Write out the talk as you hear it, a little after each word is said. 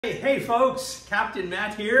Hey folks, Captain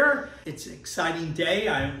Matt here. It's an exciting day.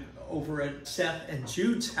 I'm over at Seth and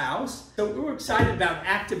Jude's house. So we're excited about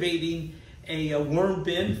activating a worm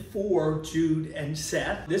bin for Jude and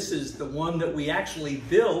Seth. This is the one that we actually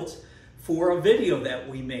built for a video that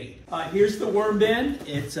we made. Here's the worm bin.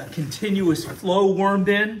 It's a continuous flow worm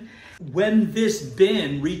bin. When this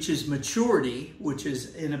bin reaches maturity, which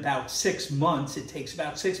is in about 6 months, it takes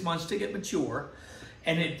about 6 months to get mature,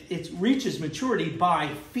 and it reaches maturity by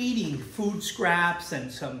feeding food scraps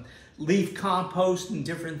and some leaf compost and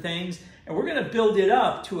different things. And we're gonna build it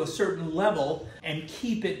up to a certain level and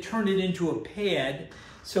turn it into a pad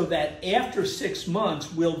so that after 6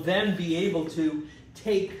 months, we'll then be able to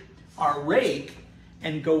take our rake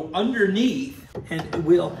and go underneath, and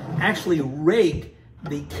we'll actually rake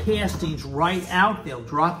the castings right out. They'll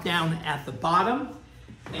drop down at the bottom.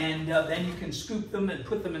 And then you can scoop them and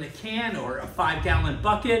put them in a can or a 5-gallon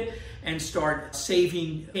bucket and start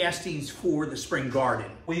saving castings for the spring garden.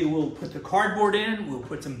 We will put the cardboard in, we'll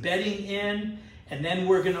put some bedding in, and then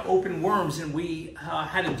we're gonna open worms. And we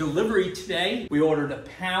had a delivery today. We ordered a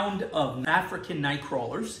pound of African night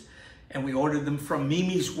crawlers, and we ordered them from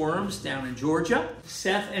Mimi's Worms down in Georgia.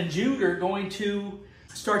 Seth and Jude are going to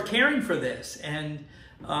start caring for this, and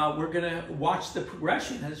we're gonna watch the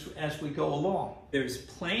progression as we go along. There's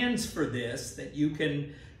plans for this that you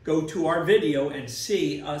can go to our video and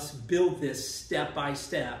see us build this step by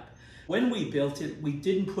step. When we built it, we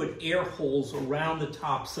didn't put air holes around the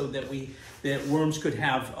top so that worms could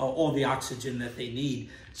have all the oxygen that they need.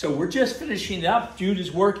 So we're just finishing it up. Jude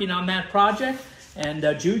is working on that project. And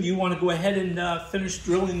Jude, you wanna go ahead and finish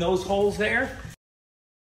drilling those holes there?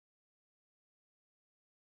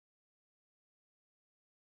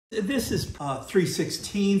 This is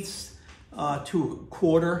 3/16 to a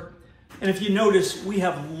quarter. And if you notice, we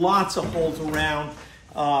have lots of holes around.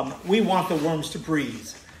 We want the worms to breathe.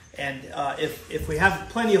 And if we have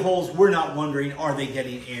plenty of holes, we're not wondering, are they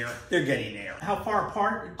getting air? They're getting air. How far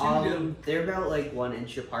apart? They're about like 1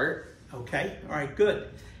 inch apart. Okay, all right, good.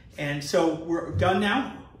 And so we're done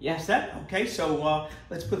now? Yes. That? Okay, so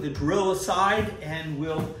let's put the drill aside and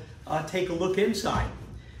we'll take a look inside.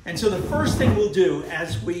 And so the first thing we'll do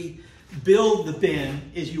as we build the bin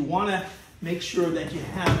is you want to make sure that you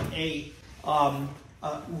have a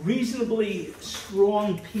reasonably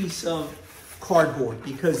strong piece of cardboard,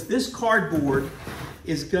 because this cardboard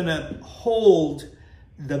is going to hold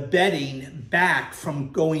the bedding back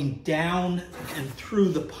from going down and through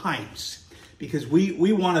the pipes, because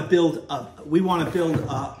we want to build a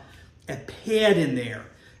pad in there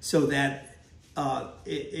so that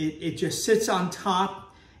it just sits on top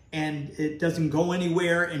and it doesn't go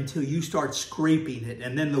anywhere until you start scraping it.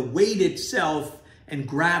 And then the weight itself and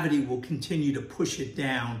gravity will continue to push it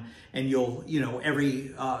down. And you'll,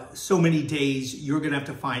 every so many days, you're gonna have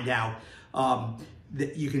to find out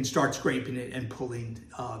that you can start scraping it and pulling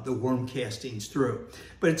the worm castings through.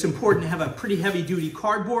 But it's important to have a pretty heavy duty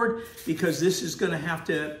cardboard, because this is gonna have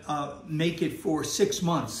to make it for 6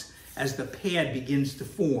 months as the pad begins to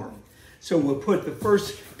form. So we'll put the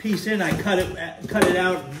first piece in. I cut it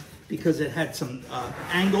out because it had some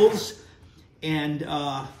angles, and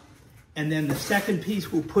then the second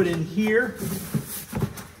piece we'll put in here.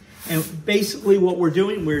 And basically what we're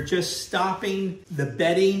doing, we're just stopping the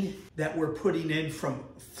bedding that we're putting in from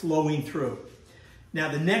flowing through. Now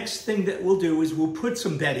the next thing that we'll do is we'll put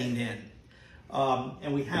some bedding in.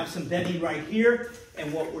 And we have some bedding right here,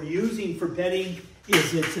 and what we're using for bedding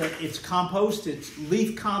is it's compost. It's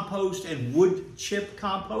leaf compost and wood chip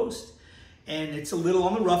compost, and it's a little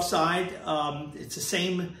on the rough side. It's the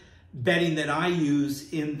same bedding that I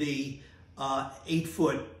use in the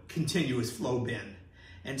 8-foot continuous flow bin.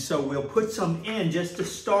 And so we'll put some in just to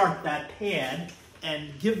start that pad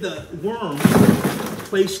and give the worms a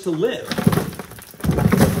place to live.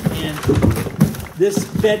 And this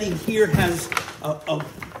bedding here has a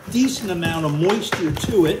decent amount of moisture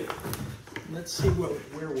to it. Let's see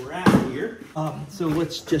where we're at here. So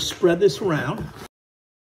let's just spread this around.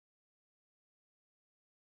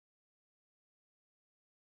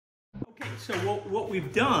 Okay, so what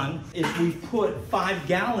we've done is we've put 5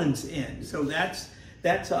 gallons in. So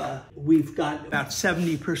we've got about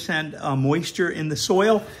 70% moisture in the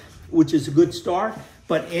soil, which is a good start.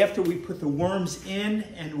 But after we put the worms in,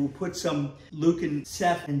 and we'll put some, Luke and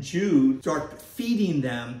Seth and Jude, start feeding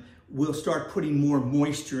them, we'll start putting more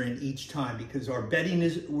moisture in each time, because our bedding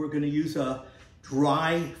we're gonna use a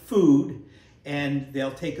dry food, and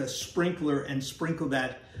they'll take a sprinkler and sprinkle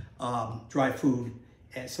that dry food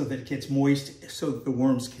so that it gets moist so that the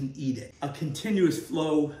worms can eat it. A continuous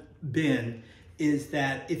flow bin is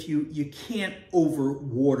that if you can't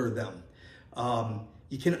overwater them.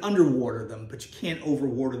 You can underwater them, but you can't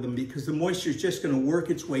overwater them because the moisture is just going to work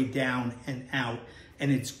its way down and out,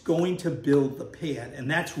 and it's going to build the pad,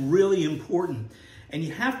 and that's really important. And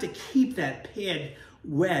you have to keep that pad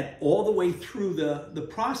wet all the way through the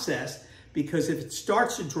process, because if it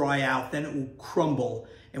starts to dry out, then it will crumble.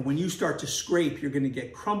 And when you start to scrape, you're going to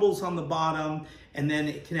get crumbles on the bottom, and then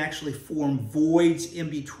it can actually form voids in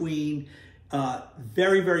between.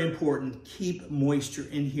 Very, very important. Keep moisture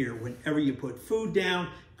in here. Whenever you put food down,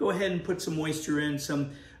 go ahead and put some moisture in.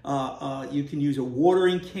 You can use a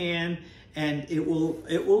watering can, and it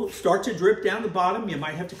will start to drip down the bottom. You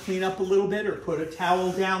might have to clean up a little bit or put a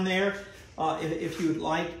towel down there if you would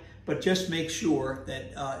like. But just make sure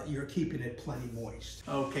that you're keeping it plenty moist.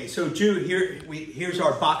 Okay, so Jude, here's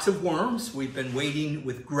our box of worms. We've been waiting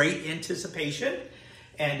with great anticipation,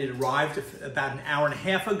 and it arrived about an hour and a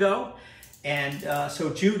half ago. And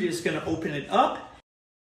so Jude is going to open it up.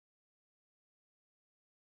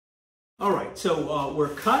 All right, so we're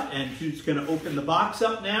cut, and Jude's going to open the box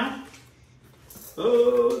up now.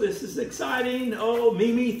 Oh, this is exciting. Oh,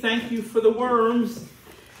 Mimi, thank you for the worms.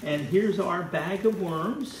 And here's our bag of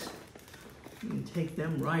worms. You can take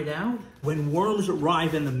them right out. When worms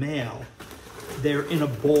arrive in the mail, they're in a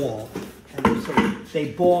ball. And so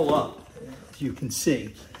they ball up, as you can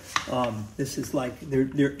see. This is like,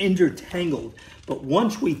 they're intertangled. But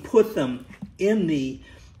once we put them in the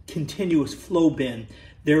continuous flow bin,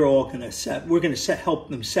 they're all going to we're going to help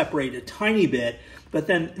them separate a tiny bit, but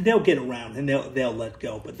then they'll get around and they'll let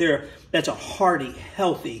go. But that's a hearty,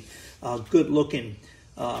 healthy, good-looking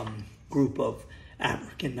group of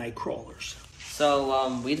African night crawlers.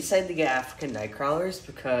 So we decided to get African night crawlers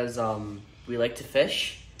because we like to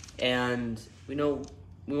fish, and we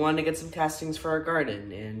wanted to get some castings for our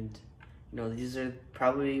garden, and these are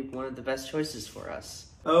probably one of the best choices for us.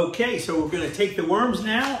 Okay, so we're going to take the worms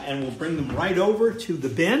now, and we'll bring them right over to the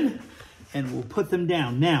bin, and we'll put them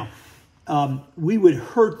down. Now, we would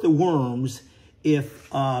hurt the worms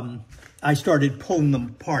if I started pulling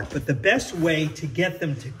them apart. But the best way to get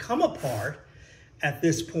them to come apart at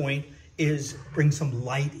this point is bring some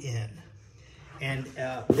light in. And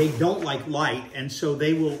they don't like light, and so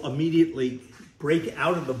they will immediately break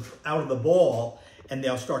out of the ball, and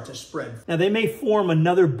they'll start to spread. Now, they may form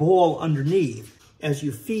another ball underneath. As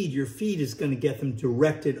you feed, your feed is going to get them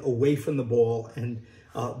directed away from the ball, and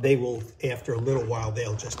they will, after a little while,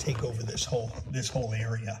 they'll just take over this whole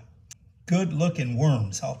area. Good looking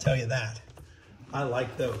worms, I'll tell you that. I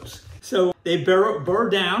like those. So they burrow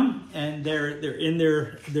down, and they're in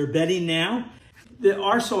their bedding now.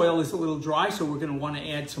 Our soil is a little dry, so we're going to want to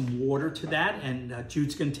add some water to that, and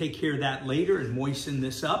Jude's going to take care of that later and moisten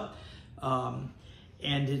this up.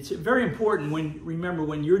 And it's very important, remember,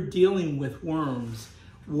 when you're dealing with worms,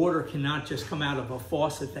 water cannot just come out of a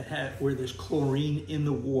faucet where there's chlorine in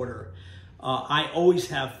the water. I always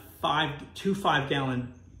have two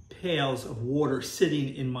 5-gallon pails of water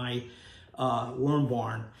sitting in my worm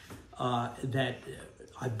barn that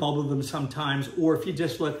I bubble them sometimes, or if you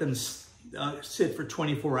just let them sit for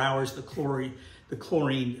 24 hours, the chlorine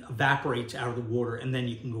evaporates out of the water, and then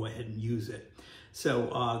you can go ahead and use it.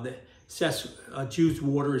 So Jude's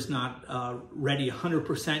water is not ready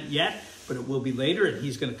 100% yet, but it will be later, and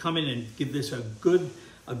he's going to come in and give this a good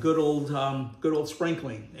old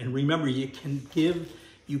sprinkling. And remember, you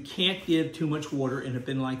can't give too much water in a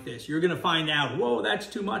bin like this. You're going to find out, whoa, that's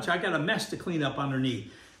too much. I got a mess to clean up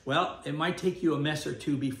underneath. Well, it might take you a mess or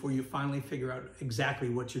two before you finally figure out exactly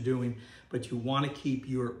what you're doing, but you want to keep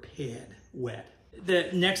your pad wet. The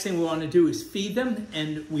next thing we want to do is feed them,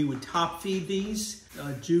 and we would top feed these.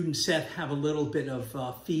 Jude and Seth have a little bit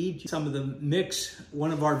of feed. Some of the mix,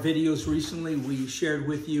 one of our videos recently, we shared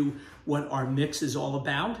with you what our mix is all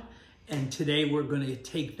about. And today we're going to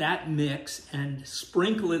take that mix and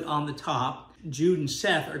sprinkle it on the top. Jude and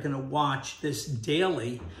Seth are going to watch this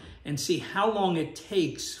daily and see how long it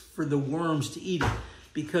takes for the worms to eat it.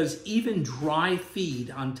 Because even dry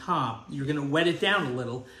feed on top, you're going to wet it down a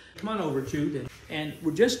little. Come on over, Jude. And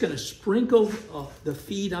we're just going to sprinkle the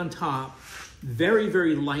feed on top very,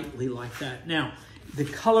 very lightly like that. Now, the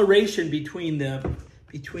coloration between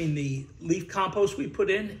the leaf compost we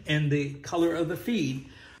put in and the color of the feed,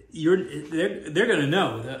 they're going to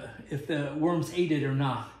know if the worms ate it or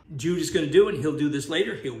not. Jude is going to do it. He'll do this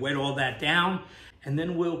later. He'll wet all that down, and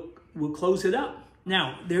then we'll close it up.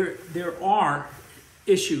 Now, there are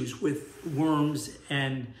issues with worms,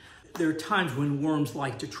 and there are times when worms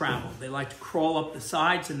like to travel. They like to crawl up the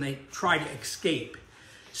sides, and they try to escape.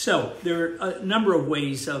 So there are a number of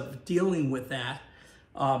ways of dealing with that.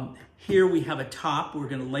 Here we have a top. We're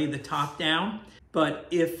going to lay the top down. But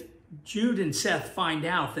if Jude and Seth find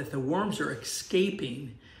out that the worms are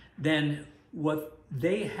escaping, then what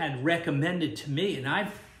they had recommended to me, and I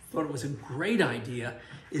thought it was a great idea,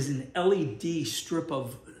 is an LED strip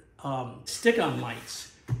of stick-on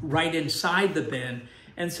lights right inside the bin.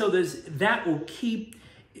 And so that will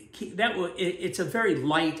it's a very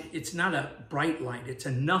light, it's not a bright light, it's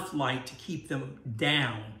enough light to keep them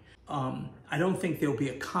down. I don't think there'll be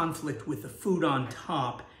a conflict with the food on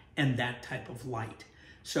top and that type of light.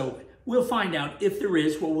 So we'll find out if there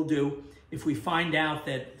is. What we'll do, if we find out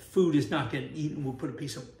that food is not getting eaten, we'll put a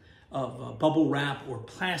piece of bubble wrap or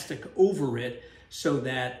plastic over it so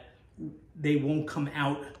that they won't come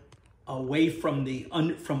out away from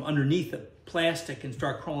from underneath the plastic and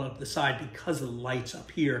start crawling up the side because of the lights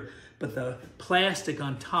up here. But the plastic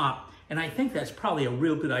on top, and I think that's probably a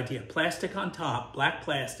real good idea. Plastic on top, black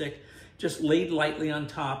plastic, just laid lightly on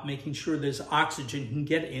top, making sure there's oxygen can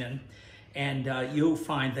get in. And you'll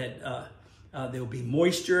find that there'll be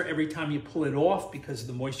moisture every time you pull it off because of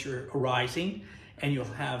the moisture arising. And you'll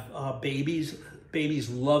have babies. Babies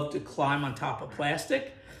love to climb on top of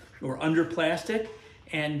plastic or under plastic.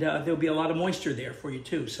 And there'll be a lot of moisture there for you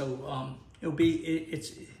too. So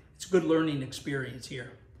it's a good learning experience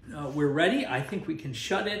here. We're ready. I think we can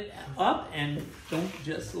shut it up, and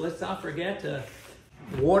let's not forget to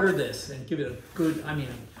water this and give it a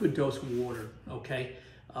good dose of water, okay?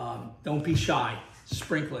 Don't be shy.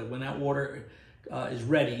 Sprinkle it. When that water is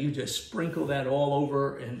ready, you just sprinkle that all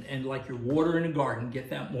over and like you're watering a garden, get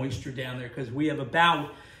that moisture down there, because we have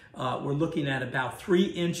we're looking at about 3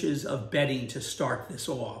 inches of bedding to start this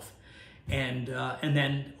off. And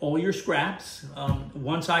then all your scraps,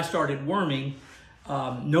 once I started worming,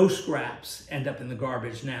 no scraps end up in the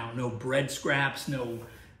garbage now. No bread scraps, no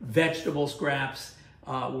vegetable scraps.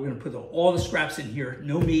 We're going to put all the scraps in here.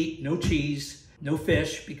 No meat, no cheese, no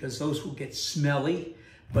fish, because those will get smelly.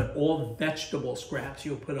 But all vegetable scraps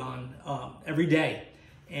you'll put on every day.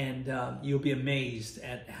 And you'll be amazed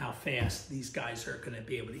at how fast these guys are going to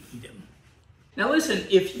be able to eat them. Now listen,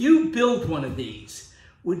 if you build one of these,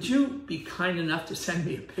 would you be kind enough to send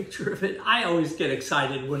me a picture of it? I always get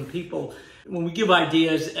excited when we give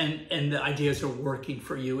ideas and the ideas are working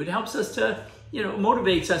for you. It helps us to,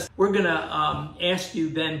 motivates us. We're gonna ask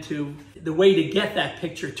you then the way to get that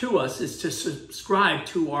picture to us is to subscribe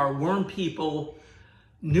to our Worm People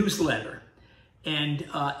newsletter. And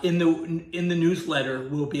in the newsletter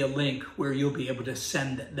will be a link where you'll be able to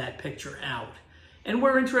send that picture out. And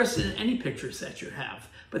we're interested in any pictures that you have.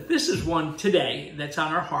 But this is one today that's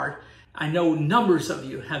on our heart. I know numbers of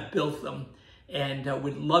you have built them and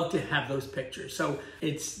would love to have those pictures. So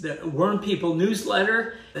it's the Worm People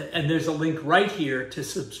newsletter, and there's a link right here to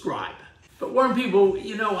subscribe. But Worm People,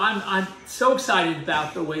 I'm so excited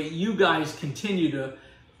about the way you guys continue to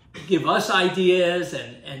give us ideas,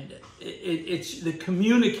 and the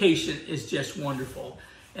communication is just wonderful.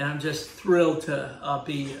 And I'm just thrilled to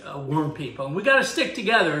be a Worm People. And we got to stick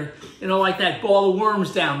together, like that ball of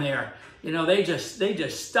worms down there. They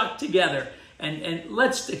just stuck together. And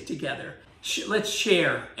let's stick together. Let's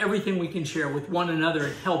share everything we can share with one another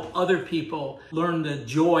and help other people learn the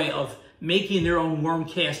joy of making their own worm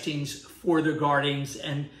castings for their gardens.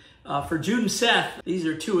 And for Jude and Seth, these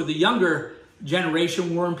are 2 of the younger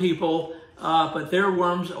generation Worm People. But their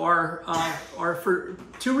worms are for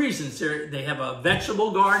 2 reasons. They have a vegetable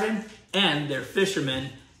garden and they're fishermen,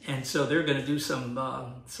 and so they're going to do some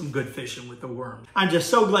good fishing with the worm. I'm just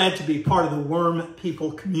so glad to be part of the Worm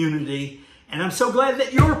People community, and I'm so glad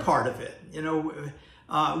that you're part of it.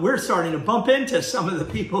 We're starting to bump into some of the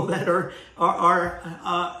people that are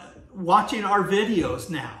watching our videos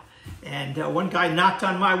now. And one guy knocked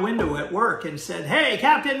on my window at work and said, "Hey,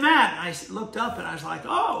 Captain Matt." I looked up and I was like,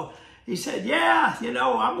 "Oh." He said, "Yeah,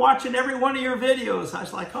 I'm watching every one of your videos." I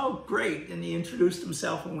was like, "Oh, great." And he introduced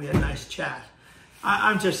himself and we had a nice chat.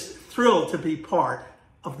 I'm just thrilled to be part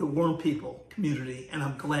of the Worm People community, and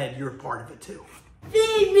I'm glad you're part of it too.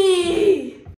 Feed me!